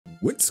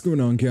What's going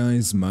on,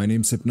 guys? My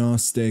name's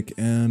Hypnostic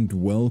and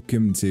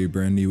welcome to a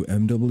brand new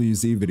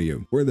MW3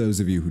 video. For those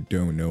of you who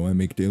don't know, I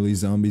make daily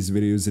zombies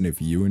videos, and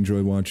if you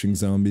enjoy watching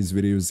zombies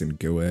videos, then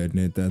go ahead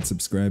and hit that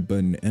subscribe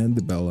button and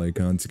the bell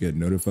icon to get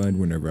notified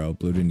whenever I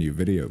upload a new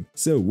video.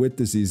 So with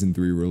the Season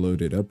 3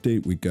 Reloaded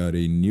update, we got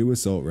a new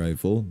assault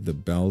rifle, the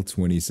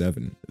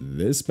MW3.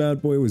 This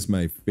bad boy was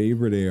my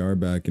favorite AR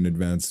back in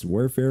Advanced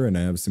Warfare, and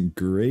I have some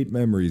great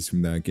memories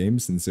from that game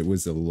since it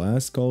was the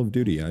last Call of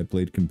Duty I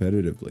played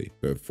competitively.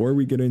 Before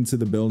we get into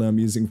the build I'm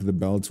using for the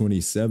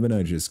MW3,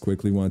 I just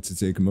quickly want to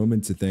take a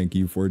moment to thank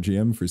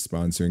U4GM for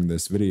sponsoring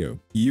this video.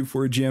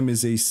 U4GM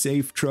is a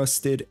safe,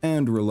 trusted,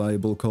 and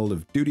reliable Call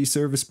of Duty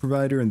service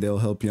provider, and they'll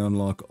help you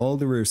unlock all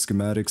the rare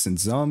schematics and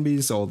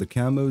zombies, all the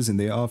camos, and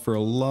they offer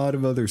a lot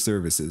of other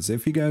services.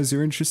 If you guys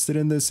are interested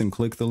in this, then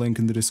click the link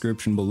in the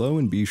description below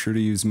and be sure to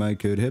use my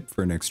code HIP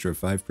for an extra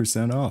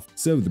 5% off.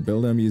 So the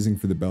build I'm using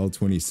for the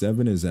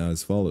MW3 is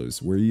as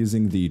follows. We're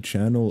using the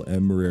Channel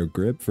M Rare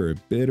Grip for a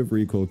bit of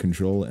recoil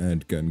control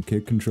and gun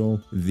kick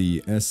control,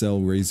 the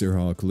SL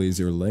Razorhawk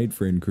Laser Light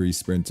for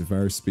increased sprint to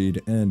fire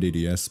speed and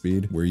ADS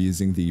speed. We're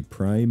using the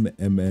Prime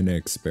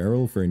MNX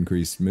Barrel for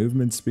increased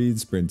movement speed,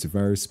 sprint to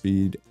fire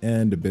speed,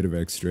 and a bit of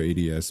extra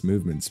ADS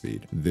movement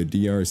speed. The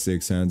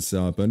DR6 Hand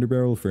Stop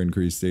Underbarrel for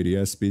increased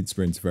ADS speed,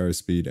 sprint to fire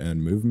speed,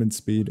 and movement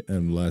speed.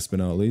 And last but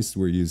not least,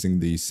 we're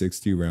using the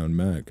 60 round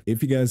mag.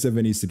 If you guys have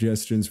any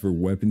suggestions for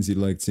weapons you'd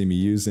like to see me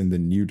use in the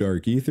new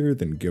Dark Aether,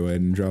 then go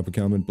ahead and drop a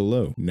comment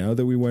below. Now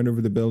that we went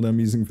over the build I'm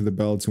using for the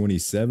MW3,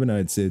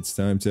 I'd say it's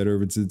time to head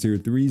over to the tier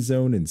 3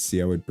 zone and see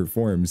how it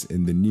performs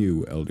in the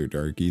new Elder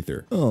Dark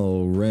Aether.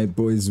 Alright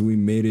boys, we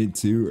made it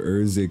to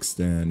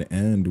Urzikstan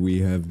and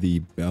we have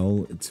the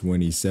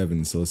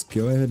MW3, so let's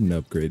go ahead and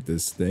upgrade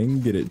this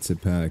thing, get it to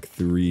pack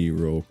 3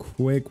 real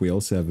quick. We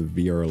also have a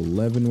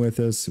VR11 with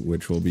us,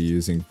 which we'll be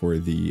using for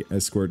the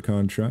escort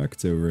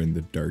contract over in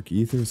the Dark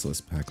Aether, so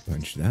let's pack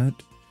punch that.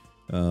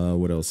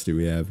 What else do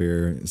we have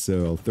here?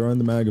 So I'll throw on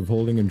the mag of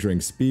holding and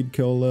drink speed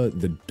cola.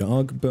 The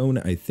dog bone,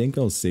 I think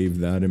I'll save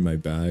that in my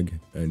bag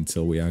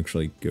until we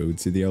actually go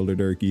to the Elder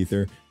Dark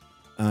Aether.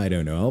 I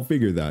don't know, I'll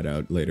figure that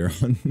out later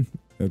on.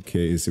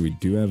 Okay, so we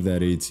do have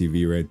that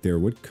ATV right there.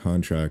 What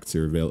contracts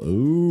are available?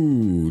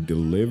 Ooh,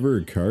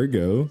 deliver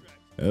cargo.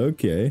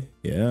 Okay,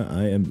 yeah,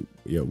 I am.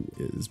 Yo,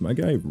 is my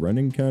guy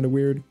running kind of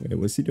weird? Wait,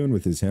 what's he doing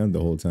with his hand the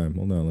whole time?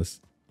 Hold on,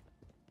 let's.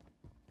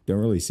 Don't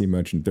really see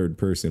much in third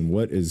person.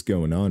 What is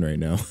going on right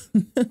now?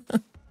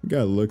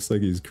 Guy looks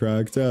like he's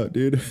cracked out,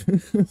 dude.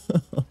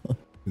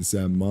 It's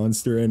that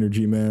monster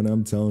energy, man,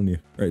 I'm telling you.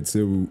 Alright,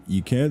 so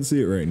you can't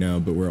see it right now,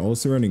 but we're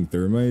also running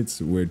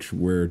thermites, which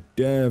we're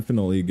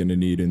definitely gonna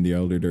need in the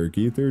Elder Dark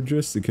Aether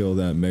just to kill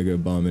that mega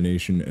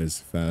abomination as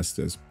fast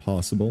as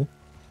possible.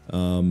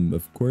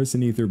 Of course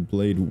an ether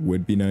blade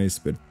would be nice,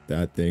 but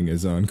that thing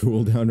is on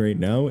cooldown right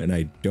now, and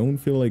I don't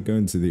feel like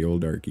going to the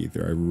old Dark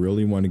Aether. I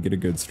really want to get a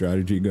good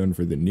strategy going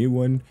for the new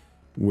one,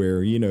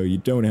 where, you know, you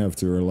don't have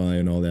to rely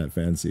on all that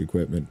fancy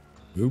equipment.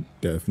 Oop,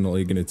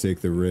 definitely gonna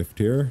take the rift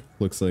here.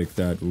 Looks like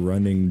that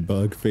running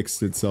bug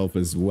fixed itself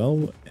as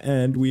well,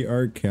 and we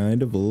are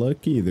kind of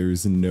lucky.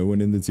 There's no one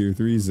in the tier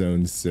 3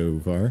 zone so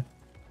far.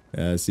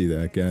 I see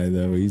that guy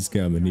though, he's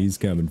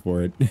coming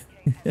for it.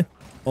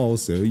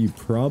 Also, you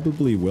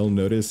probably will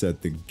notice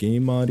that the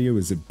game audio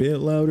is a bit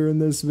louder in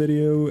this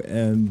video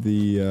and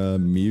the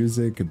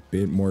music a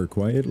bit more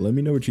quiet. Let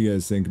me know what you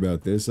guys think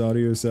about this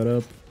audio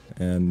setup,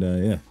 and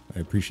yeah, I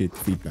appreciate the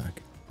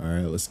feedback.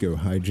 Alright, let's go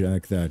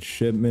hijack that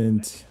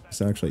shipment.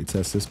 Let's actually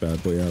test this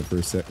bad boy out for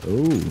a sec.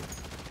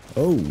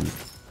 Oh,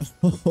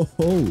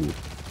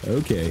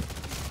 okay.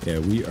 Yeah,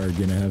 we are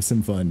gonna have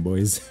some fun,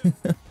 boys.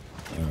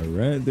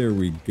 Alright, there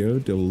we go.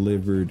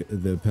 Delivered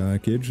the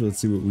package. Let's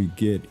see what we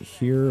get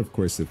here. Of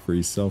course, the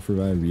free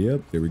self-revive.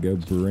 Yep, there we go.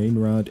 Brain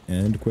rot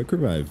and quick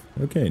revive.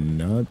 Okay,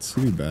 not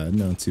too bad.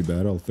 Not too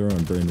bad. I'll throw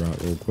on brain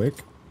rot real quick.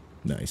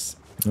 Nice.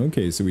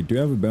 Okay, so we do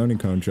have a bounty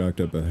contract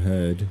up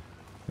ahead.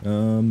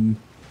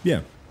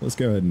 Yeah, let's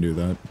go ahead and do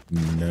that.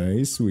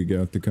 Nice. We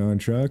got the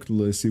contract.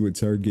 Let's see what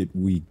target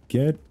we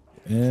get.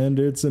 And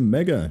it's a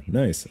mega.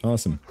 Nice.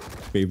 Awesome.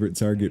 Favorite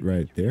target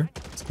right there.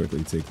 Let's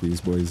quickly take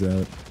these boys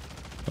out.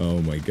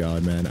 Oh my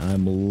god, man,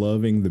 I'm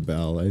loving the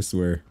BAL, I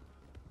swear.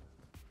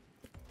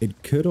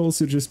 It could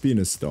also just be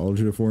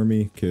nostalgia for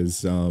me,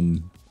 because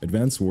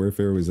Advanced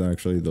Warfare was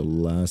actually the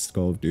last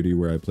Call of Duty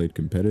where I played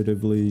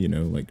competitively, you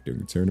know, like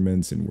doing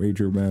tournaments and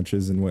wager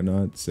matches and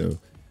whatnot, so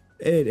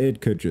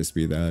it could just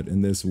be that,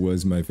 and this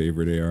was my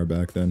favorite AR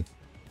back then.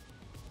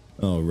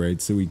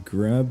 Alright, so we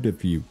grabbed a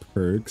few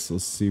perks.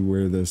 Let's see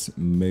where this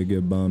mega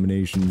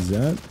abomination's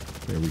at.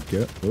 There we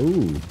go.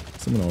 Oh,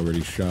 someone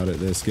already shot at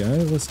this guy.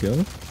 Let's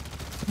go.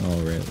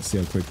 Alright, let's see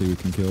how quickly we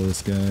can kill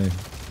this guy.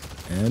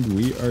 And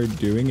we are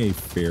doing a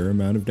fair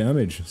amount of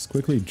damage. Let's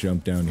quickly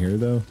jump down here,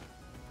 though.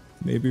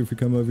 Maybe if we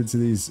come over to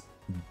these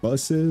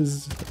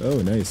buses. Oh,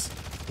 nice.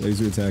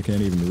 Laser attack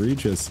can't even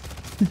reach us.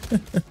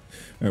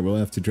 Alright, we'll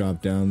have to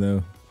drop down,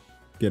 though.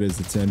 Get his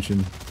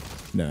attention.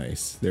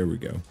 Nice. There we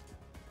go.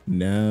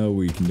 Now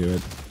we can do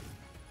it.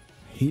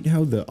 I hate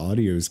how the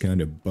audio is kind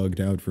of bugged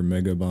out for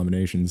mega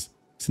abominations.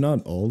 It's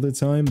not all the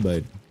time,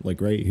 but like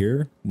right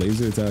here,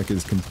 laser attack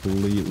is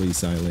completely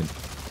silent.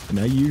 And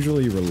I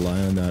usually rely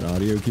on that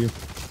audio cue.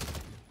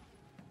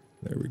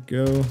 There we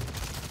go.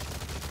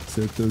 Let's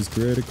hit those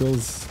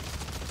criticals.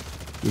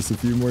 Just a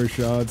few more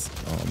shots.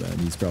 Oh man,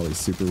 he's probably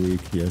super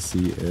weak. Yes,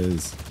 he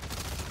is.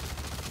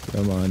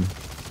 Come on.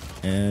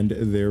 And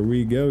there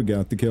we go.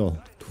 Got the kill.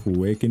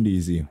 Quick and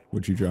easy.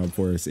 What you drop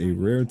for us? A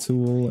rare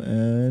tool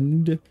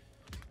and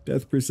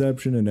death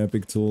perception, an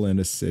epic tool, and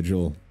a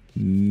sigil.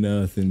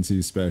 Nothing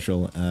too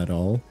special at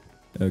all.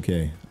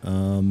 Okay,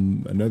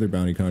 another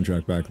bounty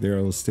contract back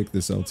there. Let's take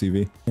this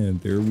LTV.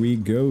 And there we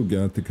go,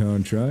 got the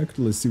contract.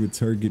 Let's see what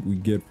target we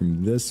get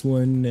from this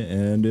one.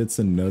 And it's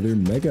another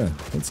mega.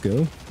 Let's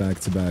go.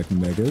 Back-to-back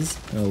megas.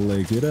 I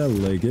like it, I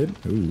like it.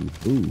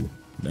 Ooh,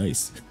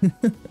 nice.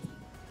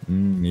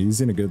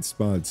 He's in a good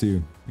spot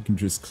too. You can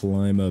just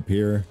climb up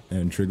here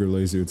and trigger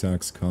laser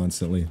attacks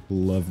constantly.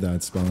 Love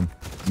that spawn.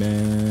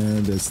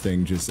 Man, this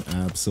thing just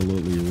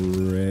absolutely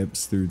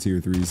rips through tier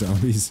 3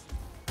 zombies.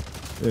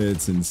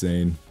 It's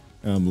insane.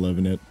 I'm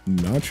loving it.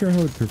 Not sure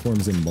how it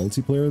performs in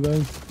multiplayer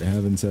though. I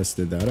haven't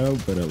tested that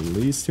out, but at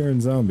least here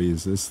in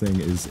zombies, this thing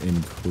is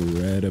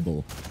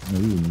incredible.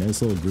 Ooh,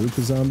 nice little group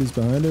of zombies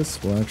behind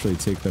us. We'll actually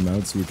take them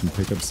out so we can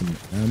pick up some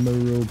ammo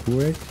real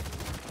quick.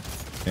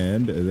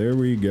 And there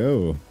we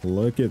go.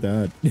 Look at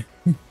that.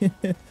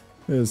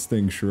 This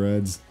thing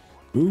shreds.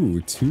 Ooh,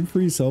 2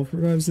 free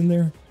self-revives in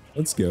there?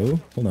 Let's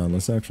go. Hold on,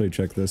 let's actually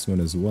check this one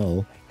as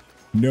well.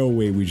 No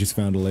way, we just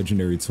found a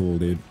legendary tool,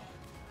 dude.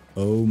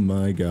 Oh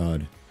my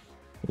god.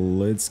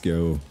 Let's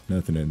go.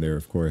 Nothing in there,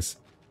 of course.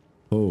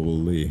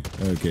 Holy.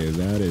 Okay,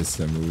 that is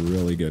some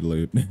really good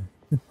loot.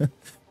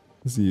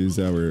 Let's use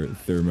our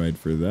thermite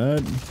for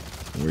that.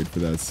 Wait for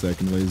that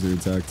second laser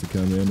attack to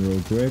come in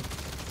real quick.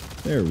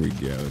 There we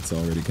go. It's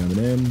already coming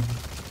in.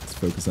 Let's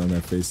focus on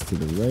that face to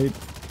the right.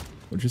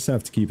 We'll just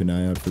have to keep an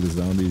eye out for the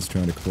zombies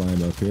trying to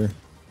climb up here.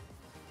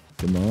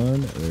 Come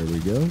on. There we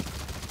go.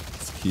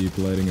 Let's keep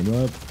lighting him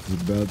up.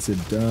 He's about to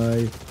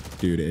die.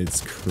 Dude,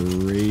 it's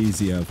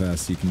crazy how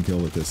fast you can kill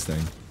with this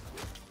thing.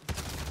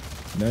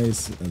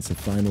 Nice. That's a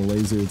final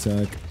laser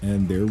attack.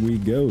 And there we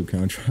go.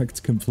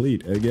 Contract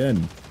complete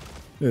again.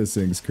 This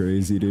thing's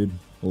crazy, dude.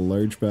 A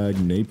large bag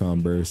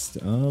napalm burst.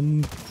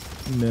 No,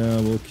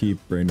 we'll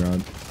keep brain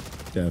rot.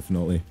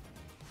 Definitely.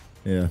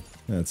 Yeah,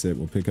 that's it.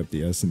 We'll pick up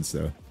the essence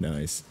though.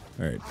 Nice.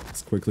 Alright,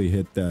 let's quickly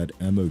hit that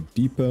ammo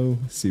depot.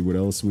 See what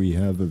else we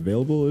have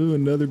available. Ooh,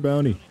 another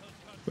bounty.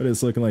 But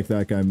it's looking like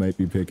that guy might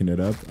be picking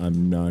it up.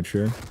 I'm not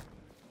sure.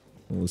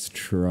 Let's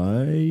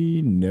try.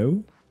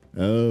 No?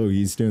 Oh,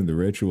 he's doing the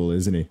ritual,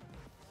 isn't he?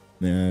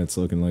 Yeah, it's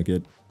looking like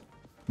it.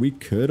 We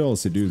could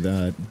also do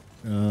that.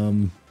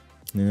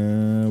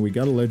 We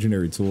got a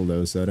legendary tool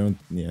though, so I don't.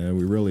 Yeah,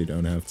 we really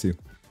don't have to.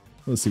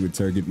 Let's see what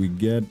target we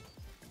get.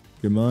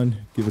 Come on,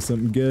 give us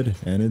something good.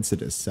 And it's a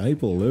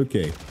disciple.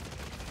 Okay.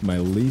 My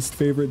least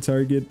favorite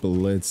target, but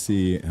let's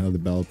see how the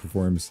battle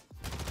performs.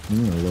 A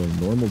little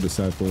normal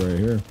disciple right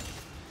here.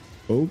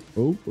 Oh,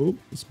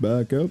 let's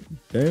back up.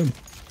 Damn.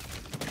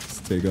 Let's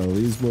take all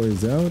these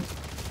boys out.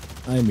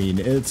 I mean,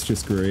 it's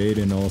just great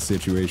in all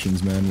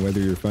situations, man.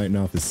 Whether you're fighting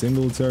off a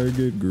single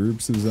target,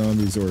 groups of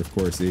zombies, or of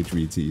course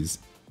HVTs.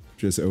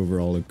 Just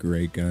overall a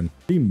great gun.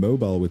 Pretty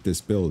mobile with this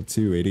build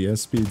too.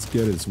 ADS speed's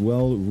good as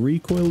well.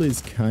 Recoil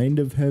is kind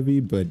of heavy,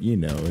 but you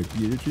know,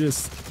 you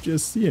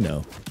just you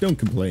know, don't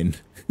complain.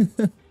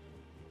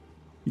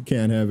 You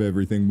can't have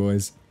everything,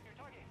 boys.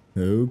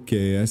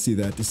 Okay, I see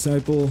that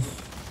disciple.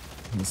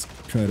 Let's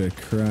try to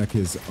crack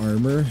his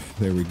armor.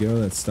 There we go.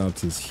 That stopped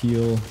his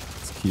heal.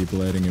 Let's keep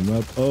lighting him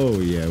up. Oh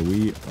yeah,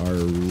 we are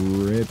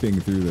ripping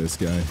through this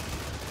guy.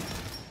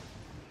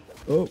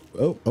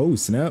 Oh,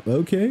 snap.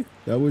 Okay.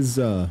 That was,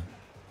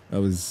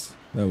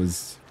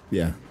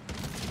 yeah.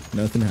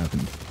 Nothing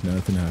happened.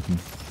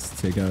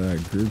 Let's take out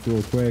that group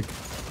real quick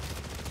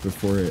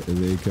before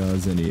they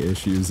cause any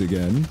issues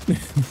again.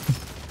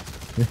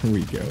 There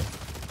we go.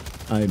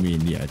 I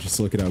mean, yeah, just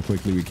look at how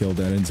quickly we killed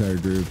that entire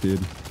group, dude.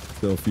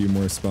 Still a few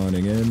more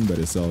spawning in, but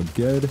it's all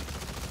good.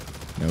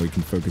 Now we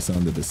can focus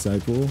on the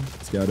disciple.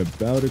 He's got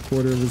about a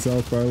quarter of his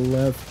health bar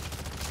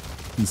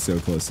left. He's so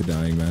close to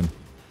dying, man.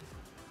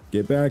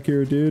 Get back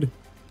here, dude.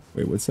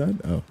 Wait, what's that?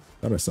 Oh,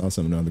 thought I saw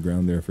something on the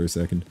ground there for a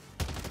second.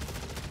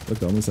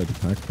 Looked almost like a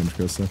pack punch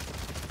crystal.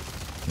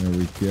 There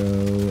we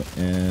go.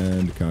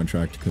 And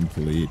contract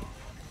complete.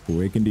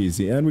 Quick and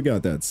easy. And we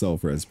got that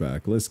self-res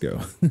back. Let's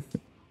go.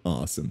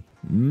 Awesome.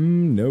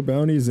 No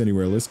bounties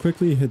anywhere. Let's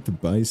quickly hit the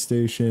buy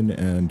station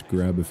and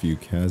grab a few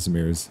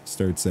Casimirs.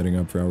 Start setting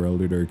up for our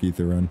Elder Dark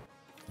Aether run.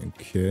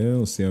 Okay,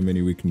 let's see how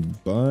many we can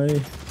buy. I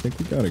think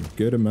we got a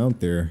good amount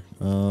there.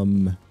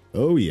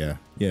 Oh yeah.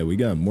 Yeah, we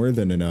got more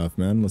than enough,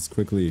 man. Let's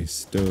quickly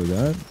stow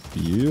that.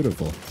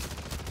 Beautiful.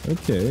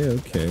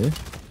 Okay.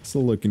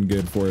 Still looking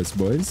good for us,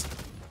 boys.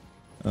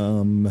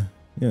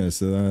 Yeah,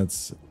 so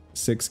that's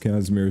 6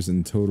 Casimirs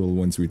in total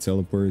once we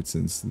teleport,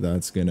 since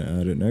that's gonna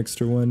add an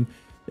extra one.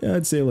 Yeah,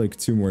 I'd say like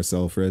 2 more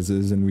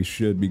self-reses and we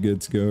should be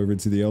good to go over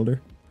to the Elder.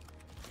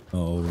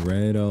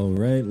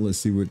 Alright, let's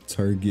see what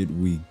target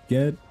we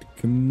get.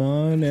 Come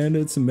on, and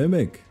it's a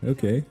Mimic.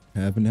 Okay,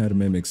 haven't had a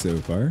Mimic so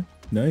far.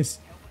 Nice.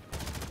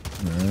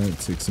 Alright,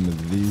 take some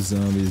of these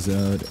zombies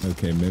out.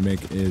 Okay,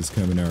 Mimic is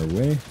coming our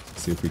way.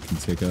 See if we can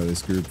take out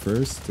this group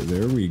first.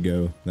 There we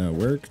go. That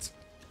worked.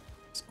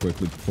 Let's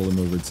quickly pull him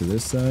over to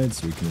this side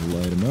so we can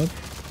light him up.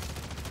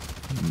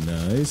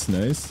 Nice,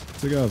 nice.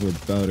 Took off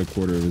about a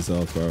quarter of his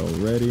health bar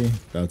already.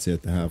 About to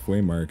hit the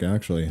halfway mark,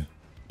 actually.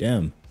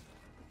 Damn.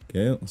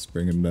 Okay, let's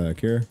bring him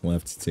back here. We'll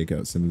have to take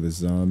out some of the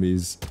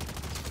zombies.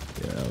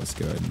 Yeah, let's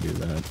go ahead and do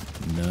that.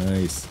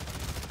 Nice.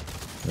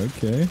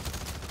 Okay.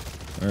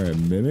 Alright,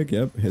 Mimic,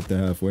 yep, hit the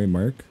halfway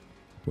mark.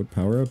 What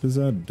power up is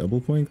that?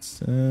 Double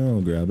points?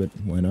 I'll grab it.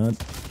 Why not?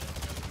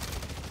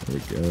 There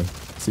we go.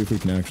 See if we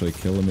can actually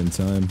kill him in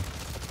time.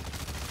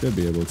 Should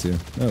be able to.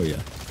 Oh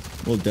yeah.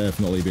 We'll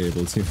definitely be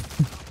able to.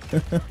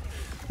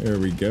 There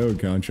we go.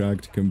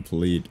 Contract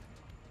complete.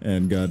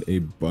 And got a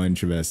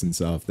bunch of essence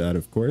off that,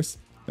 of course.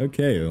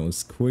 Okay,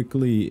 let's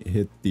quickly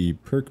hit the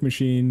perk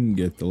machine,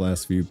 get the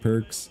last few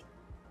perks.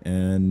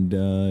 And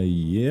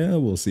yeah,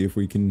 we'll see if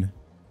we can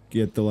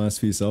get the last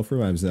few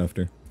self-revives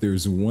after.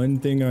 There's one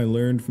thing I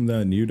learned from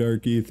that new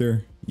Dark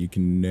Aether. You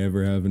can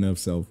never have enough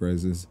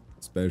self-reses,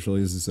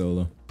 especially as a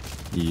solo.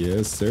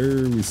 Yes,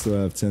 sir. We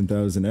still have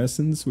 10,000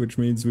 essence, which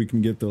means we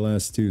can get the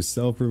last 2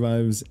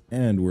 self-revives,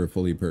 and we're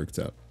fully perked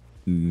up.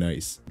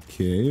 Nice.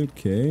 Okay,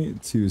 okay.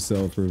 2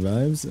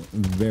 self-revives.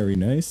 Very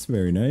nice,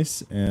 very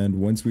nice.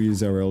 And once we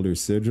use our Elder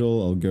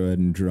Sigil, I'll go ahead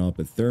and drop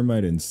a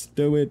thermite and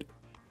stow it.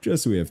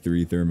 Just so we have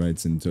 3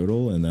 thermites in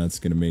total, and that's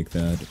going to make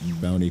that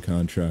bounty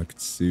contract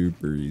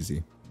super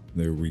easy.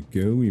 There we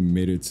go, we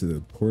made it to the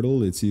portal.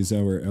 Let's use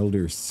our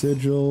Elder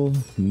Sigil.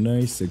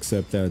 Nice,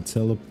 accept that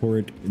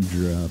teleport,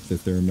 drop the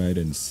thermite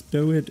and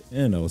stow it,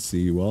 and I'll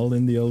see you all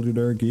in the Elder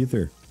Dark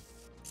Aether.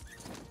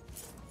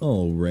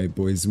 Alright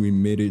boys, we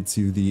made it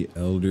to the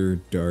Elder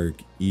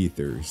Dark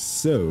Aether.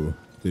 So,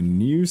 the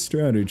new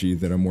strategy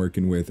that I'm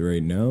working with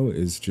right now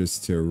is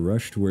just to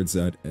rush towards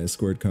that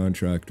escort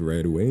contract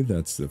right away.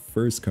 That's the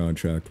first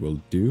contract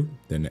we'll do.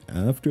 Then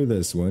after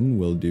this one,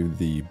 we'll do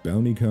the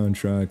bounty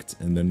contract,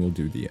 and then we'll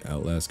do the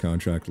outlast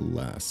contract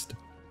last.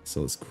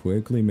 So let's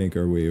quickly make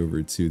our way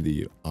over to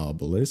the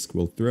obelisk.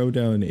 We'll throw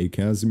down a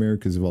Casimir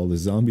because of all the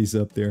zombies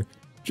up there,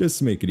 just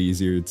to make it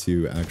easier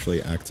to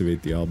actually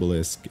activate the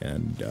obelisk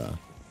and,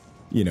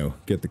 you know,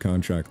 get the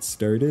contract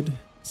started.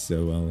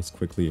 So let's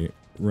quickly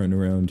run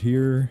around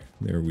here.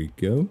 There we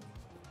go.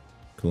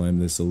 Climb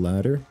this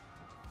ladder.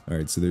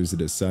 Alright, so there's a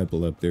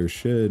disciple up there.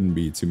 Shouldn't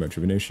be too much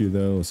of an issue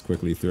though. Let's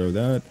quickly throw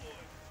that.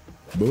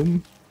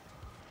 Boom.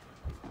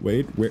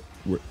 Wait,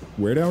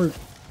 where'd our...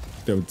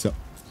 Don't tell...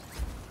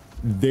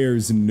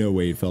 There's no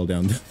way it fell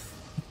down the...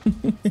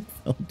 it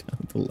fell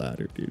down the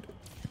ladder, dude.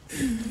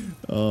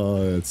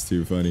 Oh, that's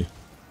too funny.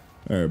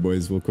 Alright,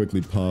 boys, we'll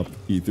quickly pop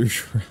Aether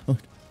Shroud.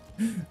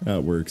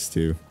 That works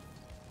too.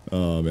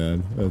 Oh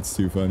man, that's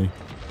too funny.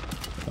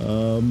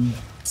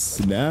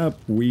 Snap,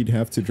 we'd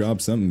have to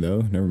drop something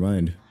though. Never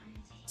mind.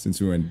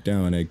 Since we went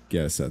down, I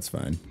guess that's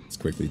fine. Let's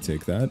quickly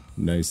take that.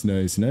 Nice,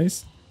 nice,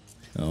 nice.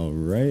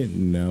 Alright,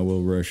 now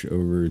we'll rush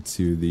over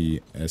to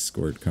the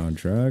escort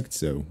contract.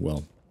 So,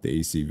 well,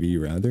 the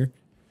ACV rather.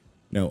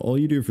 Now, all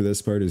you do for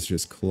this part is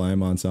just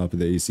climb on top of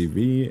the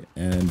ACV,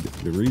 and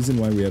the reason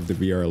why we have the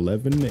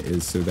VR11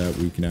 is so that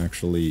we can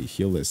actually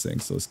heal this thing.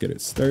 So let's get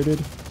it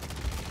started.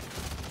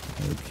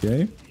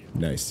 Okay,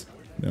 nice.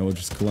 Now we'll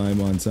just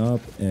climb on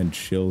top and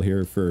chill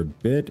here for a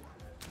bit.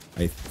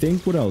 I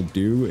think what I'll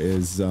do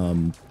is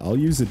I'll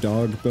use a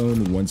dog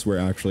bone once we're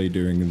actually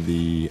doing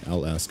the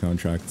outlast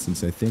contract,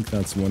 since I think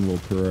that's one we'll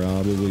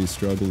probably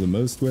struggle the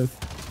most with.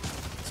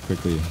 Let's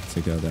quickly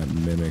take out that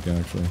mimic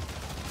actually,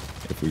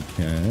 if we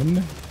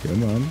can.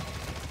 Come on,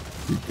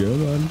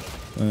 come on.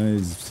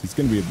 He's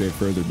gonna be a bit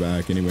further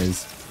back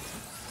anyways.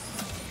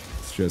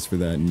 It's just for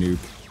that nuke.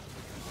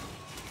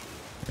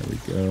 There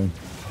we go.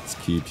 Let's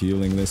keep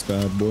healing this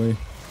bad boy.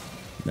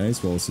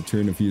 Nice, we'll also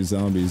turn a few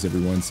zombies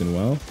every once in a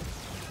while.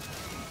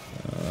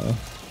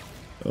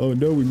 Oh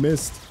no, we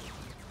missed.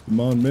 Come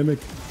on, Mimic.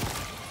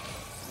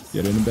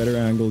 Get in a better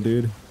angle,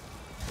 dude.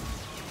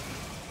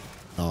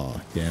 Oh,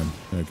 damn.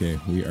 Okay,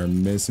 we are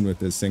missing with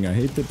this thing. I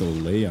hate the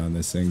delay on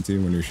this thing,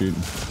 too, when you're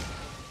shooting.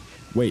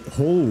 Wait,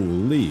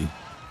 holy.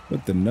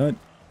 What the nut?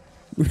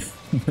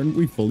 Weren't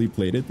we fully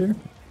plated there?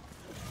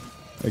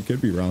 I could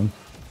be wrong.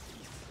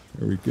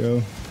 There we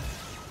go.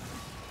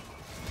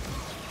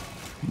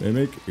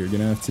 Mimic, you're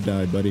gonna have to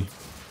die, buddy.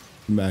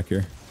 Come back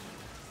here.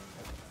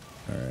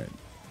 Alright.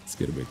 Let's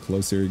get a bit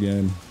closer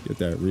again. Get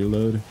that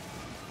reload.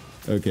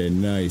 Okay,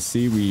 nice.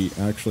 See, we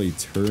actually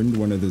turned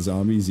one of the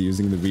zombies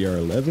using the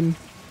VR11.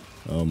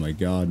 Oh my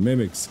god.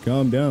 Mimics,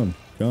 calm down.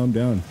 Calm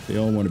down. They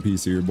all want a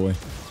piece of your boy.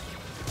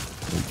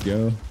 There we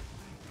go.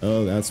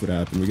 Oh, that's what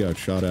happened. We got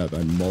shot at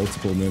by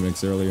multiple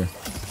mimics earlier.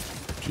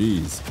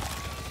 Jeez.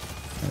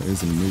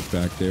 There's a nuke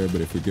back there,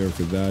 but if we go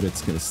for that,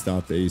 it's going to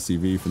stop the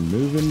ACV from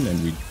moving,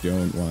 and we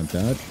don't want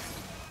that.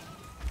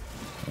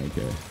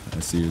 Okay, I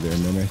see you there,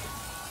 Mimic.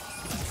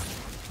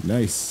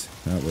 Nice.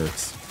 That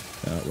works.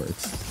 That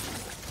works.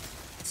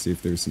 Let's see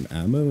if there's some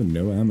ammo.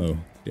 No ammo.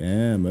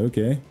 Damn,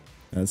 okay.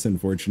 That's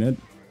unfortunate.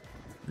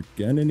 We're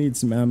gonna need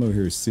some ammo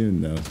here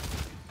soon, though.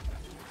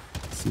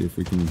 See if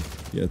we can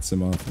get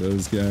some off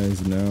those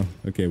guys. No.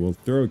 Okay, we'll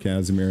throw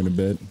Casimir in a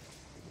bit.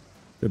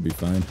 Should be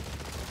fine.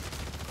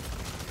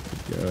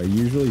 I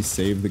usually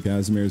save the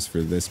Casimirs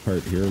for this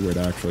part here where it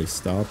actually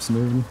stops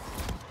moving.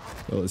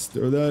 So let's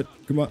throw that.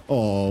 Come on.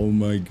 Oh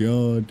my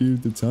god,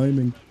 dude, the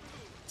timing.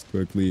 Let's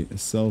quickly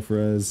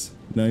self-res.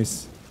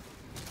 Nice.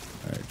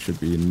 Alright, should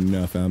be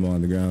enough ammo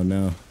on the ground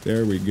now.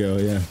 There we go,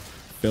 yeah.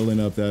 Filling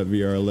up that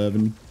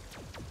VR11.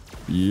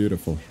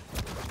 Beautiful.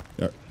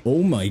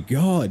 Oh my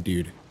god,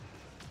 dude.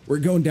 We're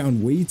going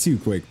down way too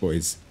quick,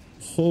 boys.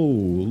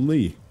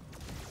 Holy.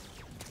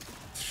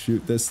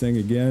 Shoot this thing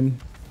again.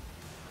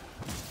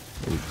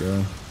 There we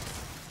go.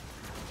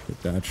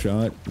 Get that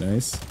shot.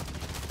 Nice.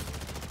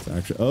 It's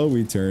actually... Oh,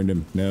 we turned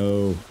him.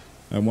 No.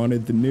 I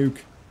wanted the nuke.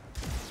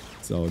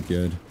 It's all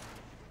good.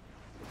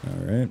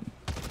 Alright.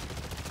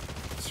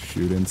 Let's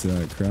shoot into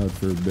that crowd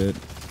for a bit.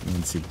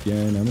 Once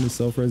again. How many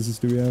self-reses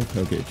do we have?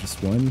 Okay,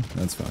 just one.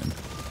 That's fine.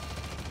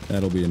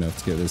 That'll be enough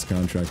to get this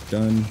contract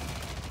done.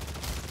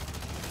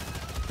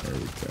 There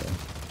we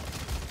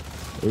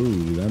go.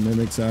 Ooh, that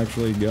Mimic's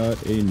actually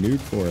got a nuke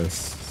for us.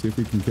 See if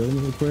we can kill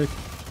him real quick.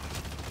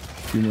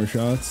 A few more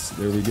shots.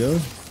 There we go.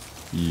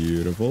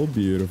 Beautiful,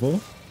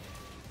 beautiful.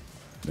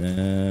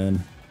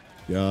 Man,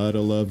 gotta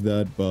love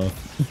that buff.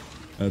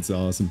 That's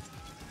awesome.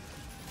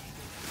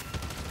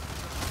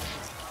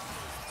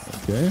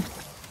 Okay.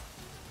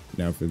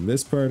 Now for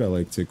this part, I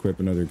like to equip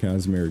another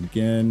Casimir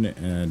again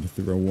and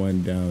throw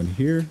one down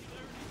here.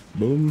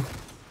 Boom.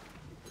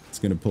 It's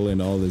gonna pull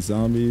in all the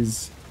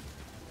zombies.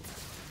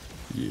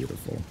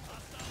 Beautiful.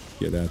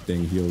 Get that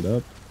thing healed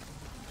up.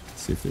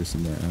 See if there's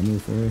some more ammo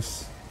for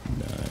us.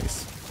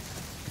 Nice.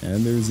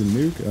 And there's a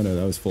nuke. Oh no,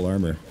 that was full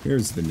armor.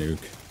 Here's the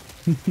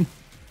nuke.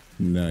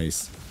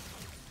 Nice.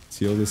 Let's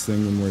heal this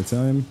thing one more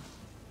time.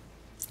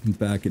 I'm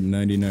back at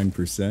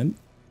 99%.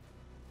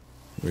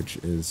 Which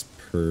is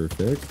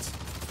perfect.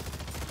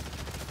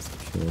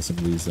 Kill some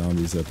of these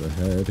zombies up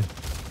ahead.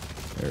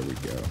 There we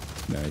go.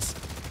 Nice.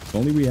 If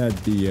only we had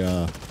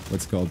the,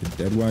 what's it called,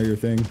 the dead wire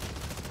thing.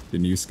 The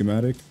new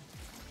schematic.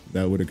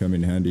 That would have come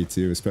in handy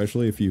too,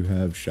 especially if you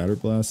have Shatter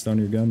Blast on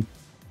your gun.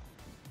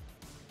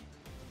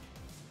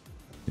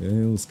 Okay,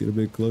 let's get a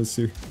bit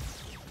closer.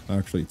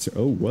 Actually,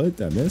 oh, what?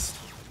 That missed?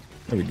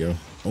 There we go.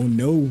 Oh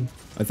no!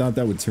 I thought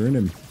that would turn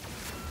him.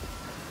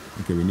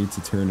 Okay, we need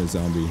to turn a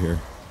zombie here.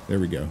 There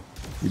we go.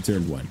 We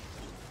turned one.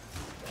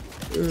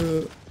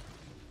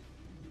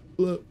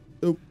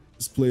 Oh,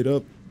 it's played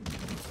up.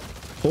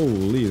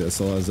 Holy, that's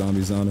a lot of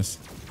zombies on us.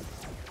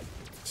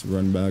 Let's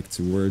run back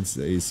towards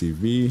the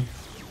ACV.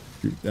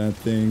 Shoot that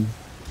thing.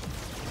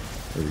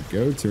 There we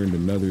go. Turned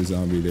another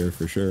zombie there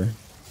for sure.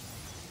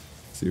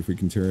 See if we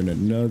can turn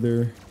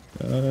another.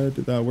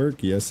 Did that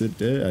work? Yes, it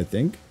did, I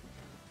think.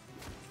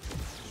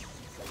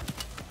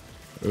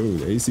 Oh,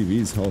 the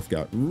ACV's health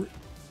got...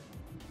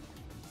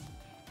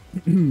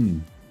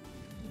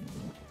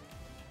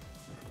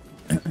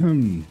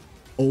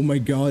 Oh my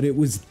god, it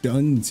was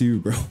done too,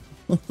 bro.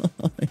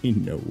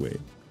 Ain't no way.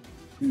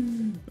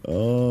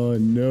 Oh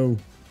no.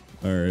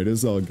 Alright,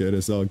 it's all good,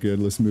 it's all good.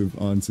 Let's move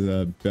on to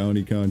that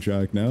bounty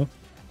contract now.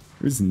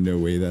 There's no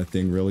way that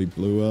thing really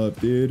blew up,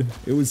 dude.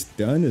 It was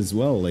done as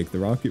well, like the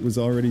rocket was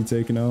already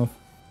taken off.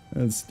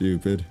 That's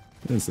stupid.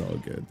 It's all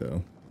good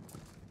though.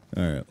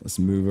 Alright, let's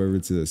move over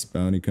to this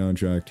bounty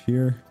contract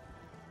here.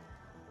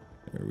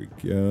 There we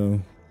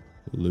go.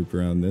 Loop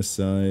around this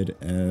side,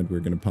 and we're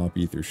gonna pop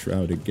Aether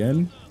Shroud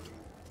again.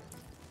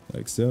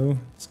 Like so.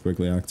 Let's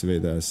quickly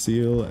activate that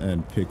seal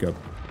and pick up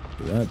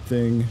that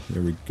thing.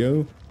 There we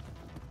go.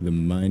 The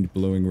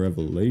mind-blowing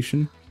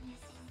revelation.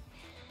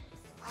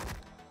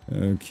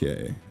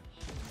 Okay.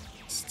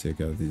 Let's take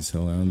out these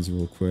hellhounds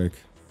real quick.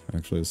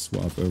 Actually, let's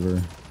swap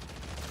over.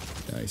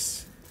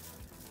 Nice.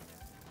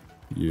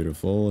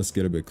 Beautiful. Let's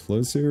get a bit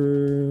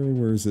closer.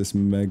 Where's this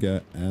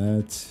mega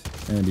at?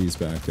 And he's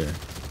back there.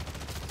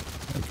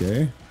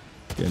 Okay.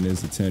 Getting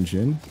his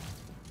attention.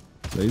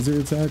 Laser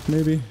attack,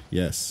 maybe?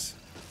 Yes.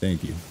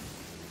 Thank you.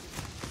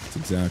 That's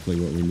exactly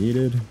what we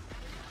needed.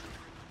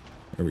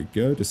 There we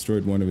go.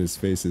 Destroyed one of his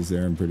faces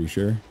there, I'm pretty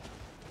sure.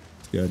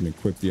 Let's go ahead and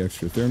equip the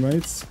extra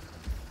thermites.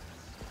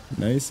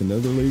 Nice.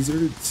 Another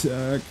laser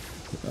attack.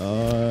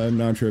 I'm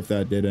not sure if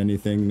that did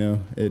anything.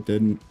 No, it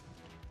didn't.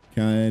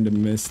 Kind of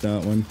missed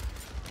that one.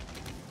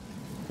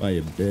 By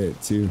a bit,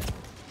 too.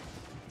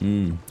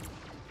 Alright,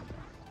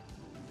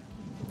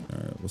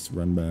 let's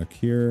run back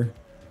here.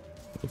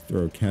 We'll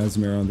throw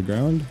Casimir on the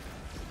ground.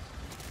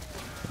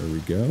 There we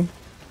go.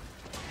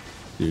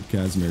 Dude,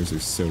 Casimirs are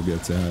so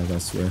good to have, I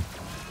swear.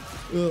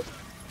 Oh,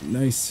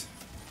 nice.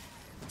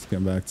 Let's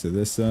come back to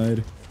this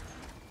side.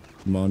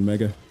 Come on,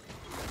 Mega.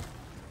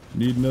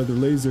 Need another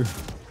laser.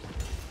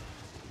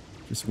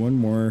 Just one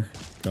more.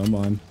 Come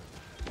on.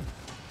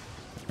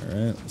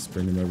 Alright, let's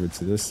bring him over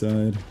to this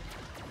side.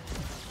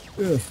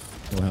 Ugh.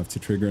 We'll have to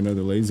trigger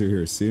another laser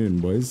here soon,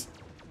 boys.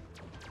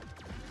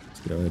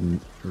 Let's go ahead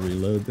and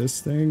reload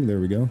this thing. There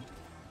we go.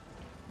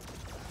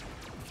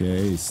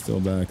 Okay, he's still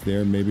back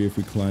there. Maybe if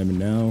we climb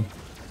now.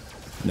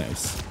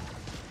 Nice.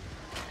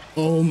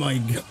 Oh my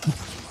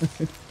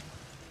god.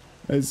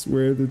 I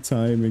swear the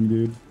timing,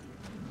 dude.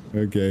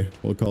 Okay,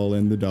 we'll call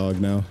in the dog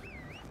now.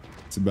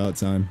 It's about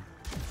time.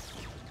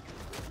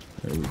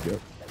 There we go.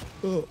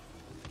 Oh.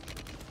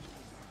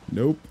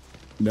 Nope.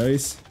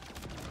 Nice.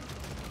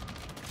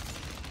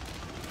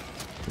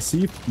 I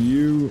see a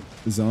few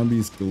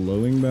zombies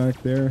glowing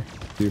back there.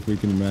 See if we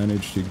can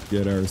manage to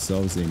get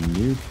ourselves a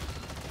nuke.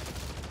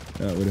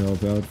 That would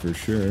help out for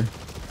sure.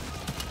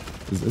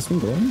 Is this one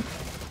glowing?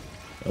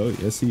 Oh,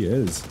 yes he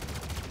is.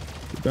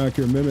 Get back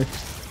here, Mimic.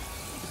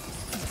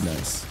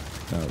 Nice.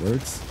 That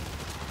works.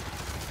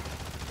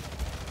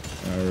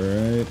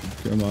 Alright,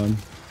 come on.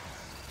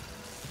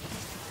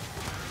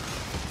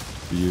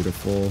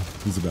 Beautiful.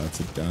 He's about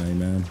to die,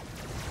 man.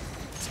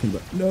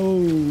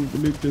 No! The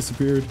nuke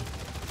disappeared.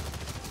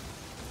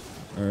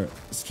 Alright,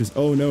 it's just...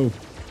 Oh, no!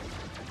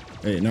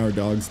 Hey, now our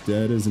dog's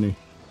dead, isn't he?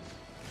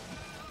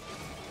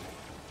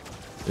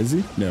 Is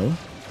he? No.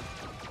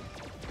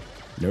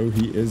 No,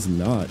 he is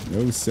not.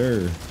 No,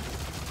 sir.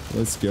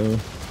 Let's go.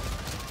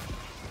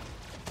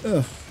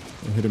 Ugh.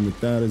 I'll hit him with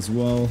that as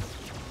well.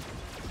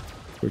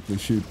 Quickly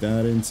shoot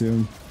that into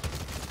him.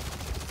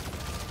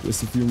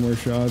 Just a few more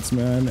shots,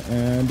 man.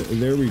 And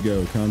there we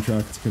go.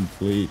 Contract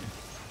complete.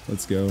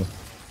 Let's go.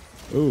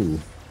 Ooh.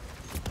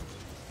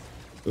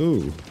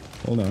 Ooh.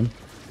 Hold on.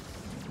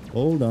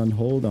 Hold on,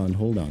 hold on,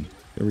 hold on.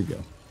 There we go.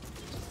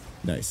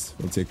 Nice.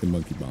 We'll take the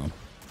monkey bomb.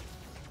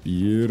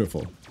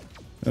 Beautiful.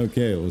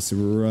 Okay, let's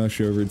rush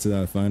over to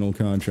that final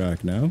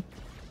contract now.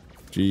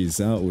 Jeez,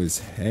 that was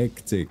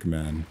hectic,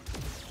 man.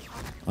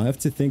 I have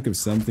to think of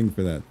something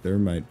for that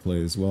thermite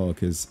play as well,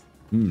 because,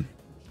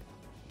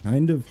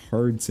 kind of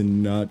hard to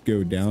not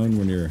go down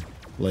when you're,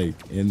 like,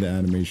 in the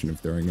animation of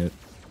throwing it.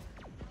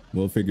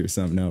 We'll figure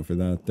something out for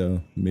that,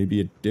 though. Maybe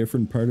a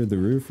different part of the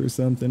roof or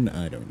something?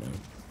 I don't know.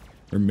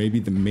 Or maybe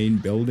the main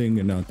building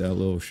and not that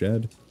little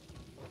shed.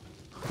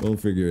 We'll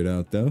figure it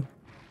out, though.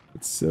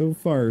 But so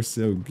far,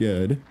 so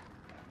good.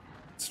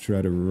 Let's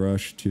try to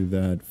rush to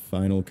that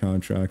final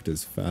contract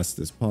as fast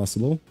as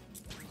possible.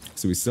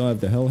 So we still have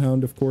the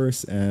Hellhound, of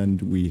course,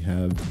 and we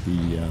have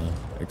the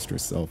extra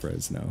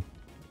self-res now.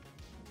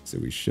 So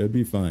we should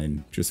be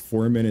fine. Just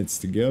 4 minutes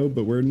to go,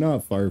 but we're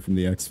not far from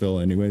the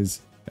exfil anyways.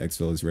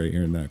 Exfil is right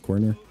here in that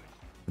corner.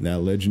 And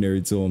that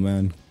legendary tool,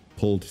 man,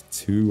 pulled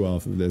 2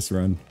 off of this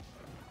run,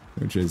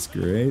 which is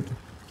great.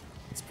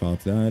 Let's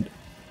pop that.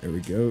 There we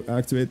go.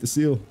 Activate the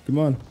seal. Come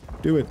on.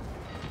 Do it.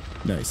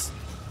 Nice.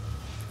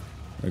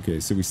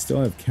 Okay, so we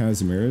still have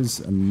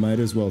Casimirs. I might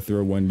as well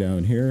throw one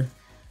down here.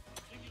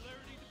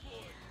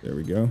 There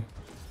we go.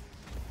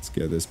 Let's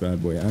get this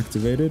bad boy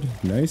activated.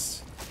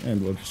 Nice.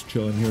 And we'll just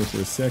chill in here for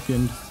a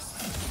second.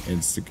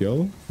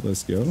 Insta-kill.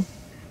 Let's go.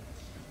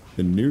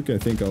 The nuke, I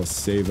think I'll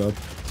save up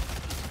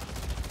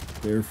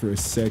there for a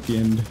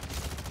second.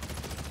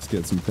 Let's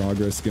get some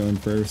progress going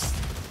first.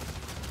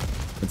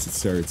 Once it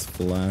starts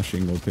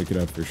flashing, we'll pick it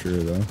up for sure,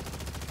 though.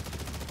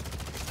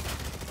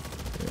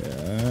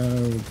 Yeah,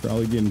 we're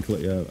probably getting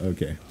close. Yeah,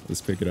 okay.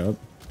 Let's pick it up.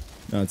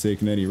 Not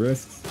taking any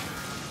risks.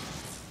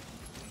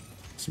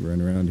 Let's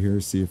run around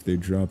here, see if they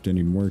dropped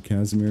any more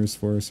Casimirs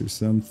for us or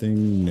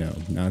something. No,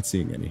 not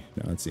seeing any.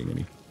 Not seeing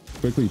any.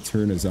 Quickly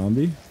turn a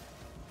zombie.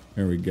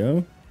 There we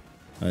go.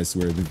 I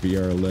swear the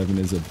VR11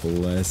 is a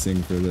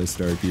blessing for this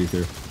Dark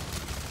Aether.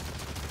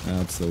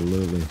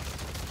 Absolutely.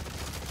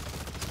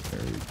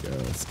 There we go.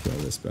 Let's kill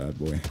this bad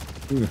boy.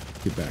 Ooh,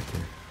 get back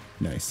here.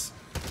 Nice.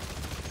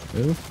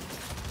 Oh,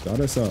 thought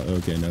I saw...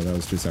 Okay, no, that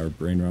was just our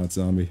brain rot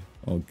zombie.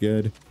 All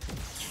good.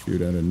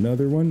 Shoot out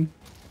another one.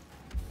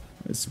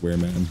 I swear,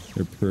 man,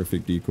 they're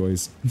perfect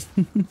decoys.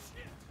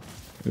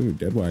 Ooh,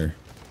 dead wire.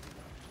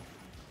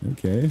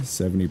 Okay,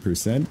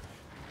 70%.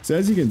 So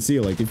as you can see,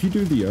 like, if you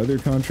do the other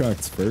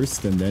contracts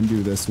first and then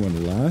do this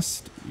one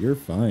last, you're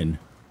fine.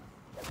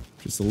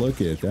 Just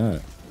look at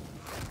that.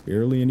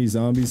 Barely any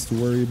zombies to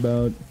worry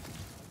about.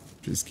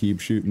 Just keep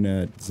shooting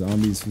at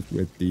zombies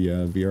with the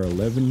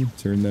VR11.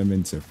 Turn them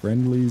into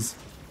friendlies.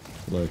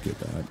 Look at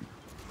that.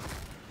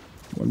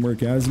 One more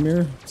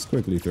Casimir. Just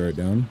quickly throw it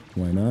down.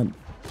 Why not?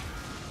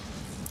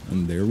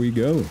 And there we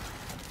go.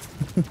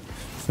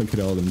 Look at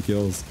all them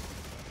kills.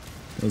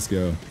 Let's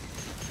go.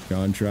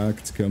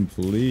 Contract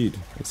complete.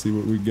 Let's see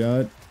what we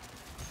got.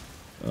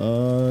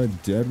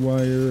 Dead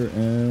wire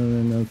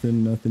and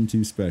nothing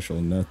too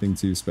special. Nothing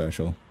too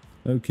special.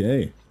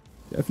 Okay.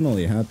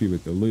 Definitely happy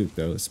with the loot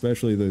though,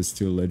 especially those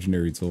 2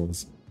 legendary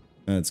tools.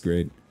 That's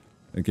great.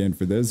 Again,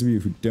 for those of you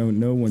who don't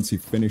know, once you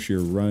finish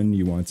your run,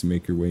 you want to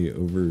make your way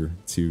over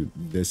to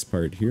this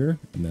part here,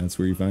 and that's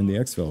where you find the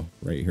exfil,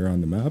 right here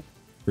on the map,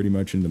 pretty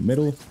much in the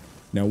middle.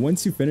 Now,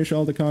 once you finish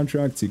all the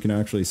contracts, you can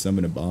actually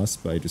summon a boss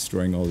by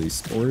destroying all these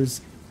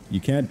spores. You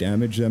can't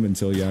damage them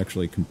until you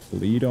actually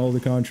complete all the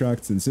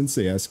contracts, and since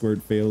the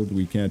escort failed,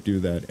 we can't do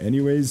that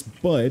anyways,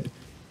 but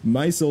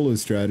my solo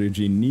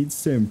strategy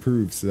needs to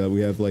improve so that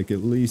we have like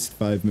at least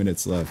 5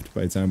 minutes left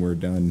by the time we're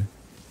done.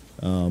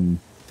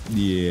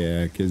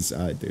 Yeah, because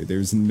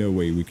there's no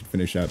way we could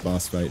finish that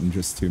boss fight in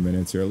just 2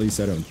 minutes, or at least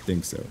I don't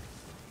think so.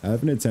 I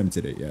haven't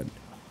attempted it yet.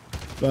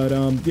 But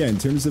yeah, in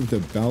terms of the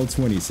BAL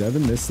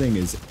 27, this thing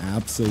is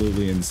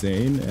absolutely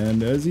insane,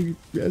 and as you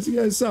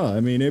guys saw,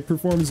 I mean, it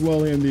performs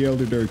well in the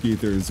Elder Dark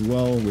Aether as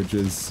well, which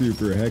is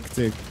super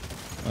hectic.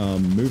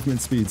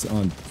 Movement speed's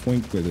on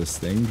point with this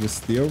thing,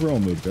 just the overall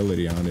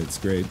mobility on it's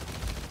great.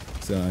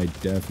 So I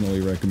definitely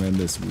recommend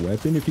this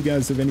weapon. If you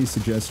guys have any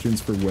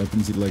suggestions for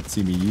weapons you'd like to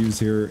see me use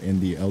here in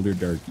the Elder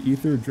Dark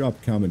Aether,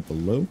 drop a comment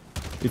below.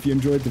 If you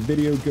enjoyed the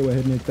video, go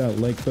ahead and hit that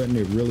like button,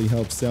 it really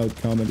helps out.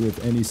 Comment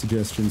with any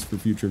suggestions for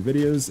future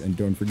videos, and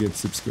don't forget to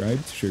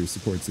subscribe to show your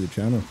support to the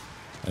channel.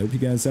 I hope you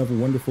guys have a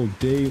wonderful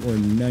day or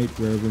night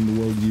wherever in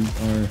the world you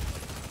are,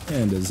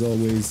 and as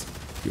always,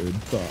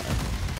 goodbye.